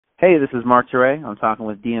Hey, this is Marc. I'm talking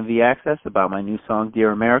with DMV Access about my new song,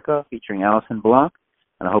 Dear America, featuring Allison Blanc,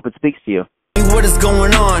 and I hope it speaks to you. What is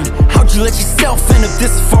going on? How'd you let yourself end up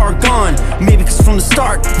this far gone? Maybe because from the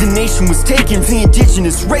start, the nation was taken, the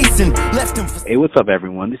indigenous race, and left them. Hey, what's up,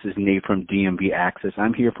 everyone? This is Nate from DMV Access.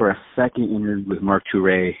 I'm here for a second interview with Marc.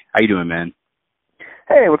 How you doing, man?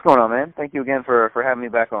 Hey, what's going on, man? Thank you again for having me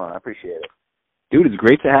back on. I appreciate it. Dude, it's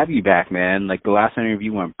great to have you back, man. Like, the last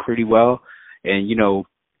interview went pretty well, and, you know,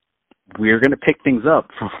 we're going to pick things up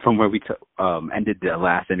from where we ended the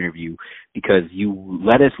last interview, because you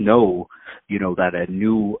let us know, you know, that a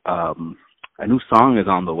new song is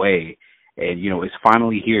on the way, and, you know, it's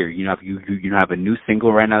finally here. You know, you have a new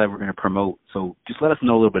single right now that we're going to promote. So just let us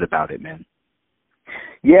know a little bit about it, man.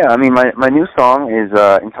 Yeah, I mean, my new song is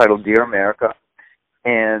entitled Dear America,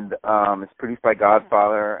 and it's produced by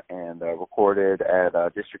Godfather and recorded at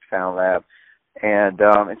District Sound Lab. And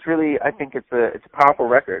it's really, I think it's a powerful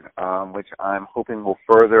record, which I'm hoping will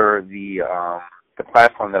further the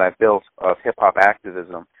platform that I've built of hip-hop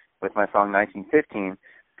activism with my song 1915,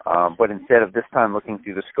 but instead of this time looking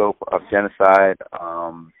through the scope of genocide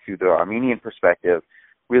through the Armenian perspective,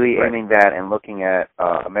 really aiming that and looking at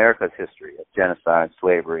America's history of genocide,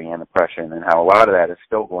 slavery, and oppression, and how a lot of that is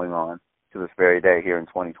still going on to this very day here in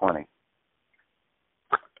 2020.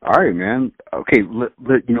 All right, man. Okay,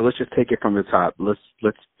 let's just take it from the top. Let's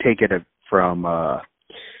take it from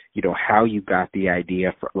you know, how you got the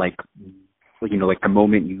idea for, like, you know, like the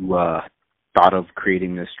moment you thought of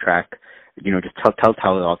creating this track. You know, just tell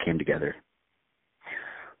how it all came together.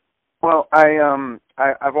 Well,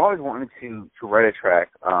 I've always wanted to write a track,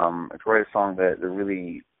 to write a song that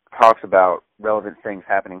really talks about relevant things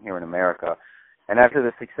happening here in America. And after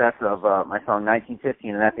the success of my song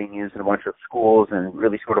 1915 and that being used in a bunch of schools and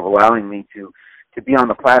really sort of allowing me to be on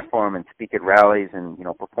the platform and speak at rallies and, you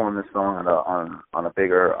know, perform this song on a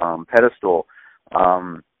bigger pedestal,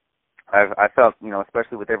 I felt, you know,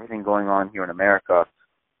 especially with everything going on here in America,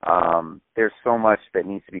 there's so much that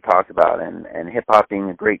needs to be talked about, and hip-hop being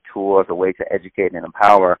a great tool as a way to educate and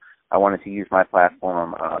empower, I wanted to use my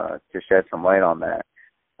platform to shed some light on that.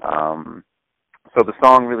 So the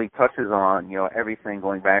song really touches on, you know, everything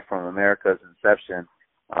going back from America's inception,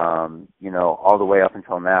 you know, all the way up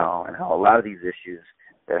until now, and how a lot of these issues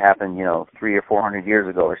that happened, you know, 300 or 400 years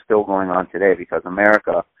ago are still going on today, because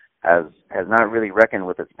America has not really reckoned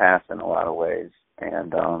with its past in a lot of ways,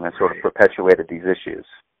 and has sort of perpetuated these issues.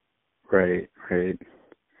 Right.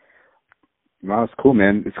 Well, it's cool,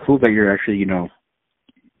 man. It's cool that you're actually, you know,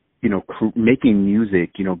 making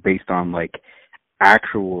music, you know, based on, like,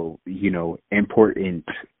 actual, you know, important,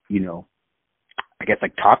 you know, I guess,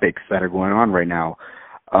 like, topics that are going on right now.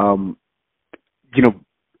 You know,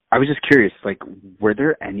 I was just curious, like, were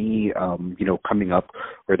there any, you know, coming up,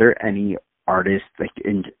 were there any artists, like,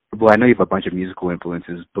 well, I know you have a bunch of musical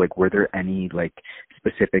influences, but, like, were there any, like,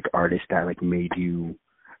 specific artists that, like, made you,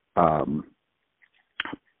 I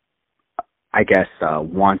guess,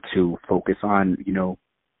 want to focus on, you know,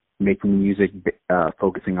 making music,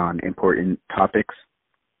 focusing on important topics?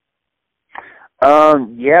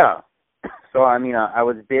 Yeah. So, I mean, I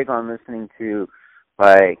was big on listening to,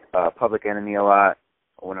 like, Public Enemy a lot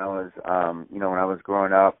when I was, you know, when I was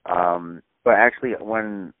growing up. But actually,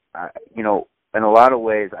 when, you know, in a lot of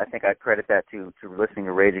ways, I think I credit that to listening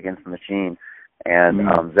to Rage Against the Machine and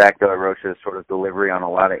Zach De La Rocha's sort of delivery on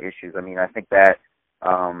a lot of issues. I mean, I think that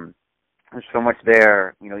there's so much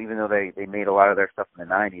there, you know, even though they made a lot of their stuff in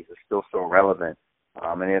the 90s, it's still so relevant.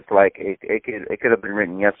 And it's like it could have been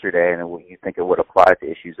written yesterday, and you think it would apply to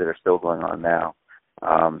issues that are still going on now.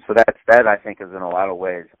 So that I think is in a lot of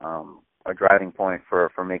ways a driving point for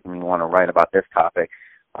making me want to write about this topic,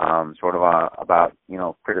 sort of about, you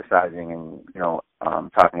know, criticizing and, you know,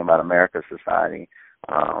 talking about America's society,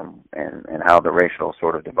 and how the racial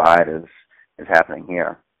sort of divide is happening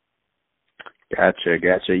here. Gotcha.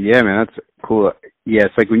 Yeah, man, that's cool. Yeah,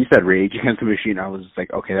 it's like when you said Rage Against the Machine, I was just like,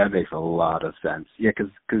 okay, that makes a lot of sense. Yeah,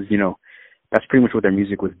 because you know, that's pretty much what their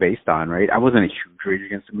music was based on, right? I wasn't a huge Rage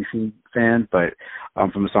Against the Machine fan, but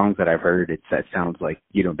from the songs that I've heard, it sounds like,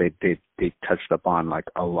 you know, they touched upon, like,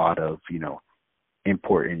 a lot of, you know,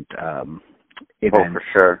 important events. Oh, for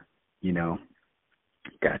sure. You know,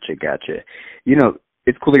 gotcha. You know,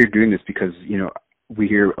 it's cool that you're doing this, because, you know, we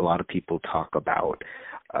hear a lot of people talk about,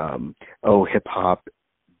 hip-hop,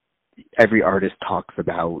 every artist talks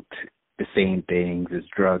about the same things as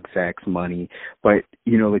drugs, sex, money, but,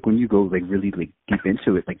 you know, like, when you go, like, really, like, deep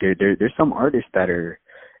into it, like, there's some artists that are,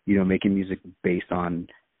 you know, making music based on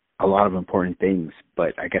a lot of important things,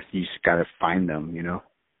 but I guess you just gotta find them, you know?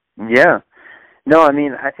 Yeah. No, I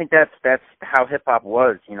mean, I think that's how hip-hop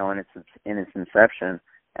was, you know, in its inception.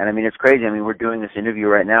 And I mean, it's crazy. I mean, we're doing this interview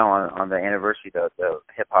right now on the anniversary of the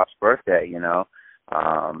hip hop's birthday,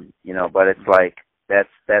 but it's like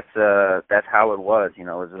that's how it was, It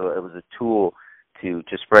was a tool to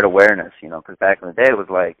spread awareness, because back in the day it was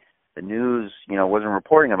like the news, wasn't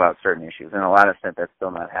reporting about certain issues. In a lot of sense, that's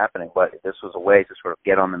still not happening. But this was a way to sort of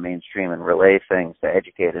get on the mainstream and relay things, to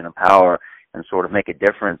educate and empower and sort of make a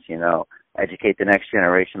difference, educate the next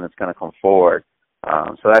generation that's going to come forward.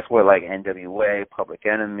 So that's what like NWA, Public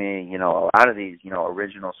Enemy, a lot of these,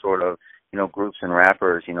 original sort of, groups and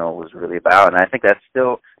rappers, was really about. And I think that's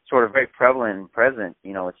still sort of very prevalent and present.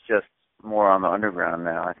 It's just more on the underground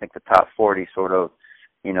now. I think the top 40 sort of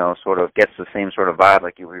gets the same sort of vibe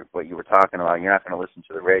like what you were talking about. You're not going to listen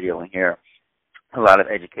to the radio and hear a lot of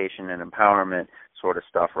education and empowerment sort of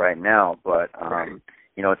stuff right now, but right.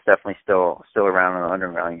 It's definitely still around in the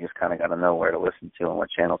underground. You just kind of got to know where to listen to and what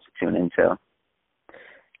channels to tune into.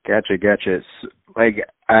 Gotcha. Like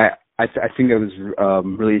I think that was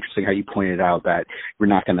really interesting how you pointed out that we're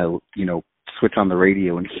not going to switch on the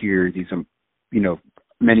radio and hear these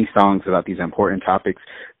many songs about these important topics.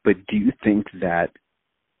 But do you think that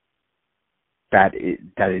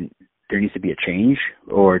there needs to be a change,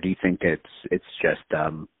 or do you think it's just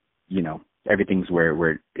everything's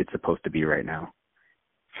where it's supposed to be right now?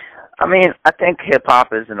 I mean, I think hip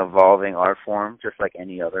hop is an evolving art form, just like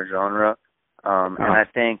any other genre. And I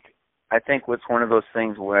think it's one of those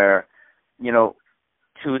things where, to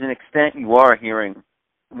an extent, you are hearing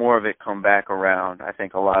more of it come back around. I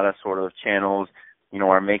think a lot of sort of channels,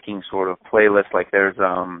 are making sort of playlists. Like there's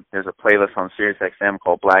a playlist on SiriusXM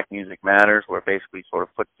called Black Music Matters, where it basically sort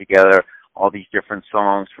of puts together all these different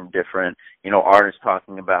songs from different, artists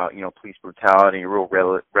talking about, police brutality, real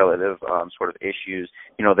relative sort of issues,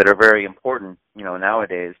 that are very important,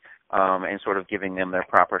 nowadays, and sort of giving them their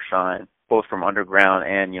proper shine, both from underground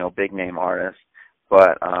and, big name artists.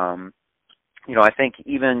 But, I think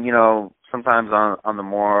even, sometimes on the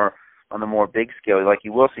more big scale, like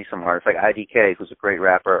you will see some artists like IDK, who's a great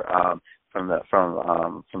rapper, from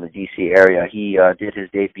the DC area. He did his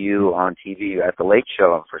debut on TV at the Late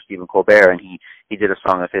Show for Stephen Colbert, and he did a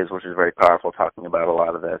song of his which is very powerful, talking about a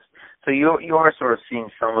lot of this. So you are sort of seeing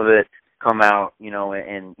some of it come out,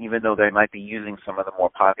 and even though they might be using some of the more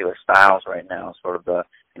popular styles right now, sort of the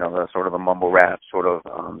sort of the mumble rap, sort of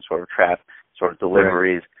trap, sort of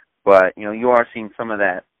deliveries, right. But you are seeing some of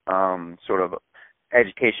that sort of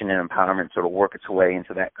education and empowerment sort of work its way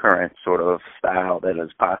into that current sort of style that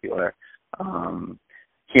is popular.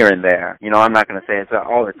 Here and there. I'm not going to say it's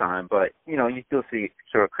all the time, but, you still see it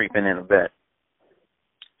sort of creeping in a bit.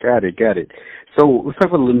 Got it. So let's talk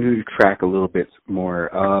about the new track a little bit more.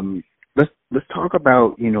 Let's talk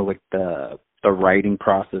about, like the writing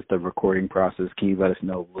process, the recording process. Can you let us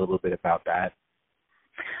know a little bit about that?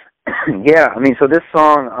 Yeah, I mean, so this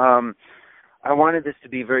song, I wanted this to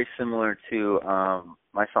be very similar to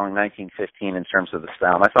my song 1915 in terms of the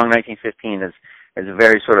style. My song 1915 is a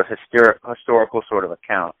very sort of historical sort of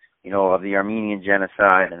account, of the Armenian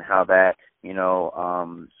genocide and how that,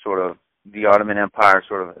 sort of the Ottoman Empire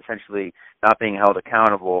sort of essentially not being held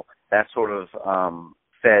accountable, that sort of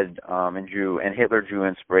fed and Hitler drew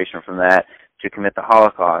inspiration from that to commit the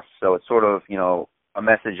Holocaust. So it's sort of, a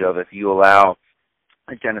message of if you allow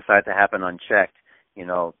a genocide to happen unchecked,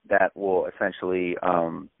 that will essentially,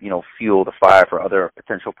 fuel the fire for other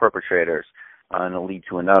potential perpetrators and it'll lead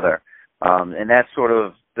to another. And that's sort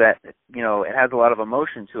of that, it has a lot of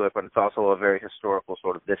emotion to it, but it's also a very historical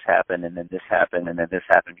sort of this happened and then this happened and then this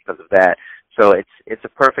happened because of that. So it's a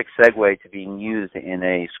perfect segue to being used in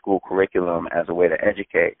a school curriculum as a way to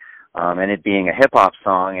educate. And it being a hip hop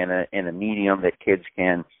song in a medium that kids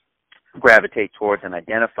can gravitate towards and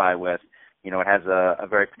identify with, it has a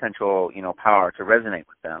very potential, power to resonate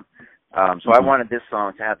with them. So I wanted this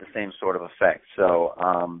song to have the same sort of effect. So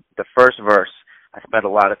the first verse, I spent a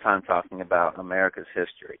lot of time talking about America's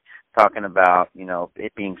history, talking about,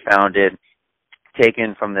 it being founded,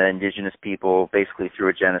 taken from the indigenous people basically through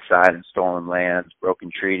a genocide and stolen lands, broken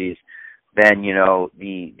treaties, then,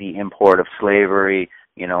 the import of slavery,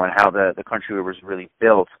 and how the country was really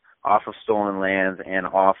built off of stolen lands and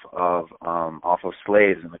off of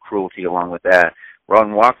slaves and the cruelty along with that.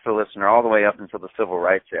 Run walks the listener all the way up until the Civil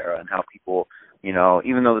Rights era and how people,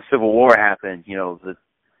 even though the Civil War happened,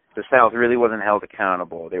 the South really wasn't held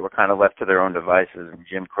accountable. They were kind of left to their own devices and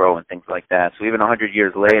Jim Crow and things like that. So even 100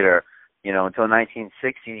 years later, until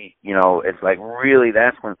 1960, it's like really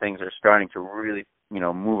that's when things are starting to really,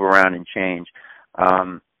 move around and change.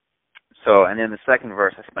 And then the second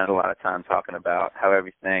verse, I spent a lot of time talking about how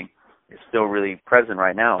everything, is still really present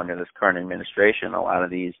right now under this current administration. A lot of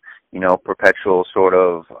these, perpetual sort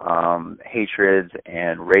of hatreds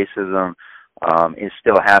and racism is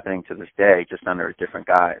still happening to this day, just under a different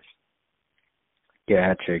guise.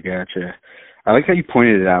 Gotcha. I like how you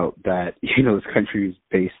pointed it out that, this country is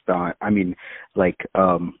based on, I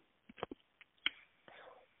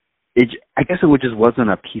guess it just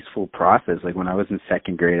wasn't a peaceful process. Like when I was in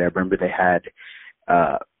second grade, I remember they had,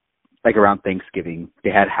 around Thanksgiving,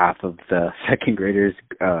 they had half of the second graders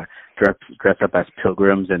dress up as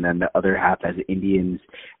pilgrims and then the other half as Indians.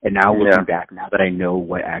 And now looking back, now that I know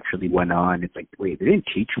what actually went on, it's like, wait, they didn't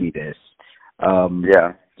teach me this. Do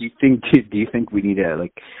you think we need to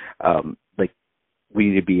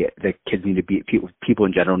people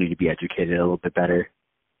in general need to be educated a little bit better?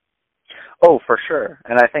 Oh, for sure.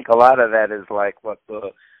 And I think a lot of that is like what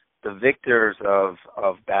the victors of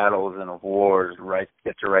battles and of wars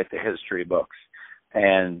get to write the history books.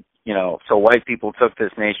 And, so white people took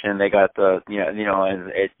this nation, they got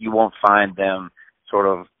you won't find them sort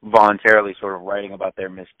of voluntarily sort of writing about their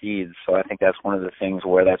misdeeds. So I think that's one of the things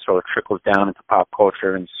where that sort of trickles down into pop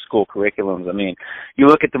culture and school curriculums. I mean, you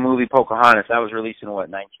look at the movie Pocahontas, that was released in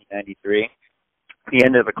 1993? The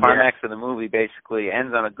end of the climax of the movie basically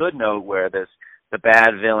ends on a good note where the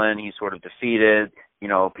bad villain, he's sort of defeated.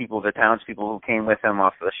 The townspeople who came with him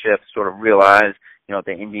off the ship sort of realize,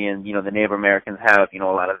 the Indian, the Native Americans have, a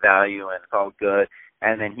lot of value and it's all good.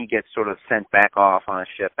 And then he gets sort of sent back off on a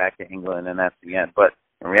ship back to England, and that's the end. But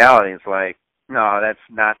in reality, it's like, no, that's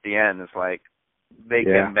not the end. It's like they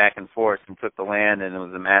came back and forth and took the land, and it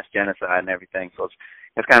was a mass genocide and everything. So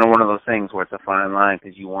it's kind of one of those things where it's a fine line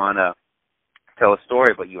because you want to tell a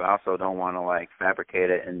story, but you also don't want to fabricate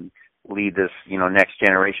it and lead this next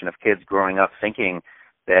generation of kids growing up thinking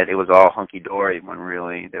that it was all hunky-dory when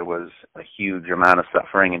really there was a huge amount of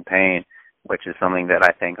suffering and pain, which is something that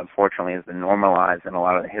I think unfortunately has been normalized in a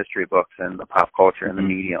lot of the history books and the pop culture and the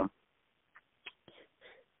medium.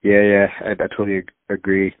 I totally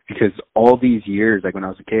agree, because all these years, like when I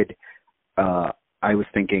was a kid, I was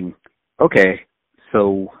thinking, okay,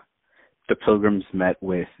 so the Pilgrims met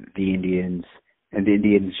with the Indians, and the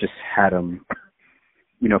Indians just had them,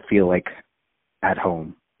 feel like at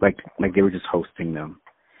home, like they were just hosting them.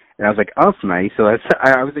 And I was like, oh, that's nice. So I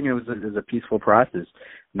was thinking it was a peaceful process.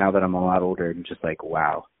 Now that I'm a lot older, and just like,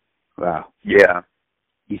 wow. Yeah.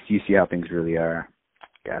 You see how things really are.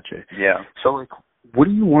 Gotcha. Yeah. So, what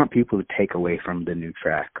do you want people to take away from the new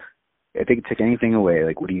track? If they could take anything away,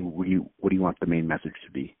 what do you want the main message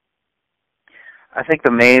to be? I think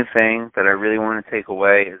the main thing that I really want to take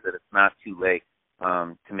away is that it's not too late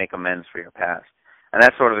to make amends for your past. And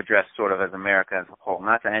that's sort of addressed sort of as America as a whole,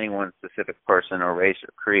 not to any one specific person or race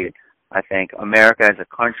or creed. I think America as a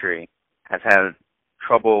country has had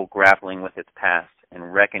trouble grappling with its past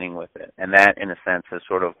and reckoning with it. And that, in a sense, has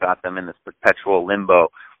sort of got them in this perpetual limbo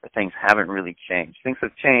where things haven't really changed. Things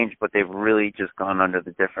have changed, but they've really just gone under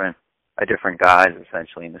a different guise,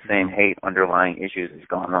 essentially, and the same hate underlying issues has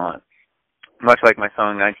gone on. Much like my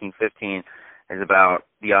song 1915 is about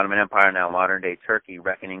the Ottoman Empire, now modern-day Turkey,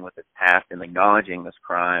 reckoning with its past and acknowledging this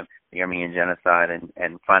crime, the Armenian genocide,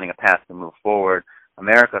 and finding a path to move forward.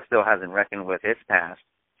 America still hasn't reckoned with its past.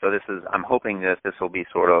 So I'm hoping that this will be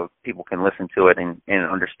sort of, people can listen to it and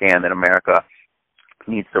understand that America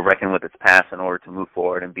needs to reckon with its past in order to move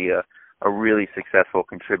forward and be a really successful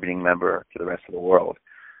contributing member to the rest of the world.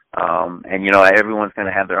 And everyone's going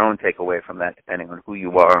to have their own takeaway from that depending on who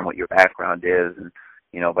you are and what your background is. And,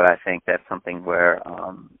 but I think that's something where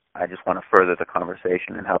I just want to further the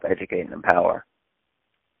conversation and help educate and empower.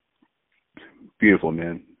 Beautiful,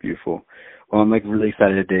 man. Beautiful. Well, I'm really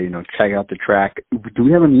excited to check out the track. Do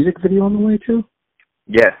we have a music video on the way too?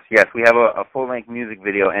 Yes. We have a full-length music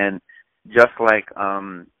video, and just like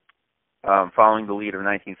following the lead of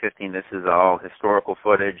 1915, this is all historical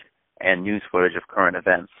footage and news footage of current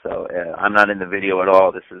events. So I'm not in the video at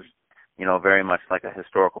all. This is, very much like a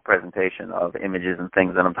historical presentation of images and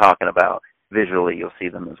things that I'm talking about. Visually, you'll see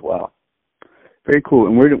them as well. Very cool.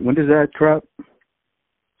 And when does that drop?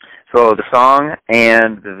 So the song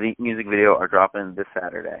and the music video are dropping this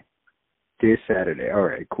Saturday. This Saturday. All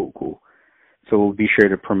right, cool. So we'll be sure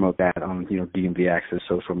to promote that on, DMV Access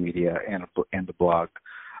social media and the blog.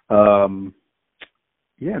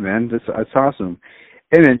 Yeah, man, that's awesome.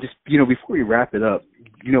 And then just, before we wrap it up,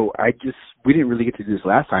 we didn't really get to do this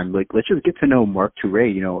last time. Let's just get to know Marc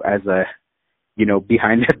Touré, as a,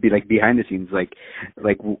 behind the scenes.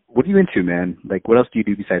 What are you into, man? What else do you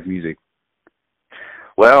do besides music?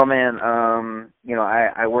 Well, man,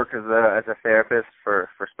 I work as a therapist for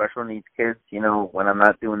special needs kids. When I'm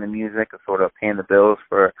not doing the music, I'm sort of paying the bills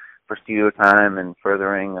for for studio time and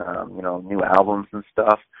furthering, new albums and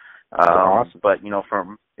stuff. Awesome. But,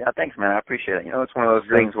 thanks, man. I appreciate it. It's one of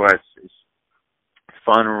those things where it's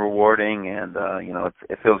fun and rewarding, and,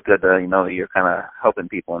 it feels good to, that you're kind of helping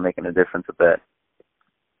people and making a difference a bit.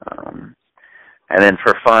 And then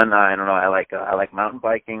for fun, I don't know, I like mountain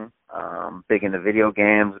biking, big into video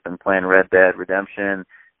games. I've been playing Red Dead Redemption,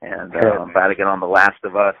 and about to get on The Last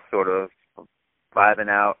of Us, sort of vibing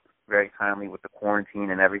out very timely with the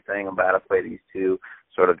quarantine and everything. I'm about to play these two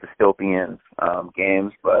sort of dystopian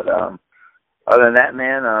games. But other than that,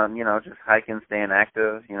 man, just hiking, staying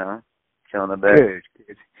active, chilling a bit.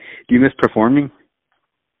 Good. Do you miss performing?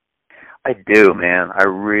 I do, man. I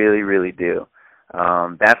really, really do.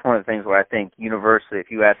 That's one of the things where I think universally, if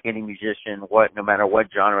you ask any musician, no matter what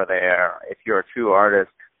genre they are, if you're a true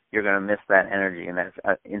artist, you're going to miss that energy and that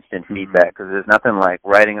instant feedback, because there's nothing like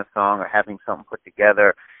writing a song or having something put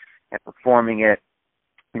together and performing it,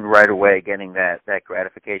 and right away getting that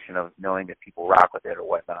gratification of knowing that people rock with it or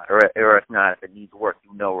whatnot. Or if not, if it needs work,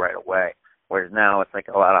 right away. Whereas now it's like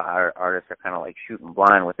a lot of artists are kind of like shooting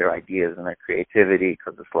blind with their ideas and their creativity,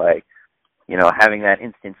 because it's like, having that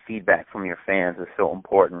instant feedback from your fans is so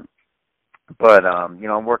important. But,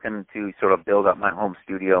 I'm working to sort of build up my home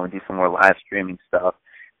studio and do some more live streaming stuff.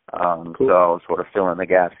 Cool. So sort of filling the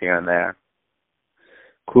gaps here and there.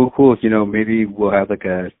 Cool. Maybe we'll have like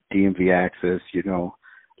a DMV Access,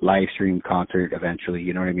 live stream concert eventually.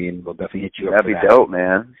 You know what I mean? We'll definitely hit you up. That'd be dope,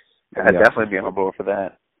 man. I'd definitely be on board for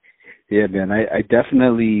that. Yeah, man. I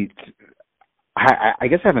definitely. I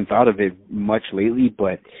guess I haven't thought of it much lately,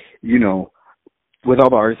 but with all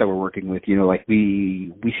the artists that we're working with, like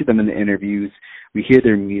we see them in the interviews, we hear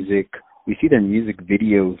their music, we see their music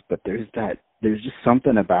videos, but there's just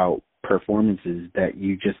something about performances that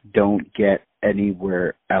you just don't get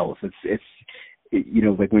anywhere else. It's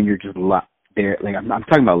like when you're just there, like I'm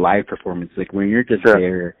talking about live performance, like when you're just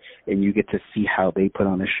there and you get to see how they put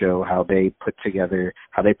on a show, how they put together,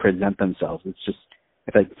 how they present themselves.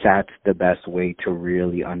 I think that's the best way to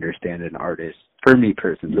really understand an artist. For me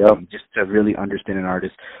personally, just to really understand an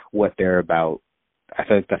artist, what they're about. I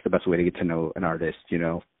feel like that's the best way to get to know an artist.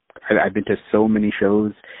 I've been to so many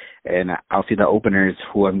shows, and I'll see the openers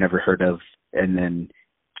who I've never heard of, and then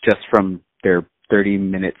just from their 30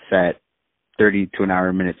 to an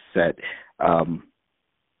hour minute set,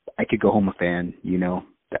 I could go home a fan.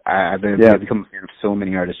 I've become a fan of so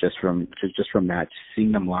many artists just from that, just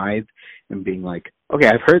seeing them live and being like, okay,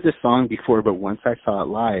 I've heard this song before, but once I saw it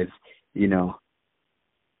live,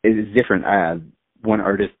 it is different. One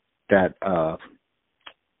artist that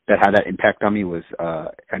had that impact on me was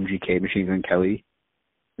MGK, Machine Gun Kelly,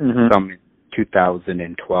 from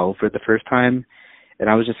 2012 for the first time, and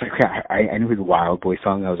I was just like, I knew his Wild Boy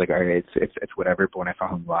song. I was like, all right, it's whatever. But when I saw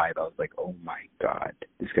him live, I was like, oh my god,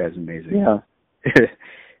 this guy's amazing. Yeah,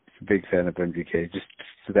 a big fan of MGK, just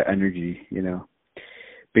the energy,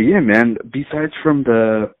 But yeah, man. Besides from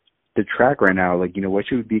the track right now, like what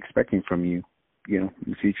should we be expecting from you, in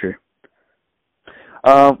the future?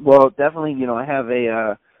 Well, definitely, I have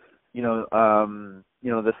the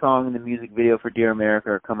song and the music video for Dear America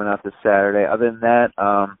are coming out this Saturday. Other than that,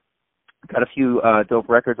 got a few dope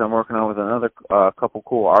records I'm working on with another couple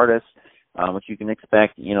cool artists, which you can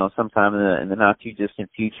expect, sometime in the not too distant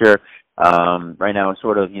future. Right now, I'm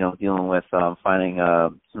sort of, dealing with finding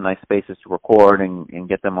some nice spaces to record and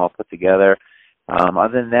get them all put together.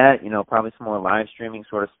 Other than that, probably some more live streaming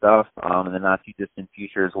sort of stuff in the not too distant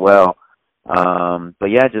future as well. But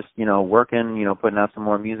yeah, just, working, putting out some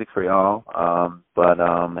more music for y'all.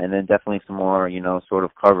 And then definitely some more, sort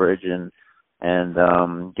of coverage and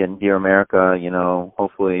getting Dear America,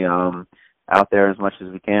 hopefully out there as much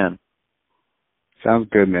as we can. Sounds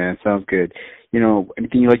good, man. Sounds good.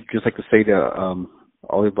 Anything you just like to say to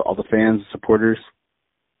all the fans, supporters?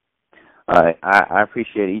 I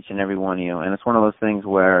appreciate each and every one of you, and it's one of those things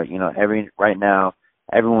where right now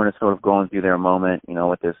everyone is sort of going through their moment,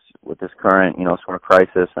 with this current sort of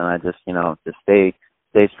crisis, and I just just stay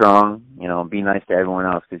strong, be nice to everyone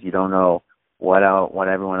else, because you don't know what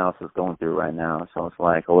everyone else is going through right now. So it's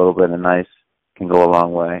like a little bit of nice can go a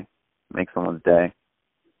long way, make someone's day.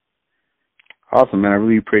 Awesome, man. I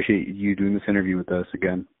really appreciate you doing this interview with us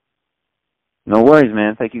again. No worries,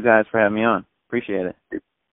 man. Thank you guys for having me on. Appreciate it.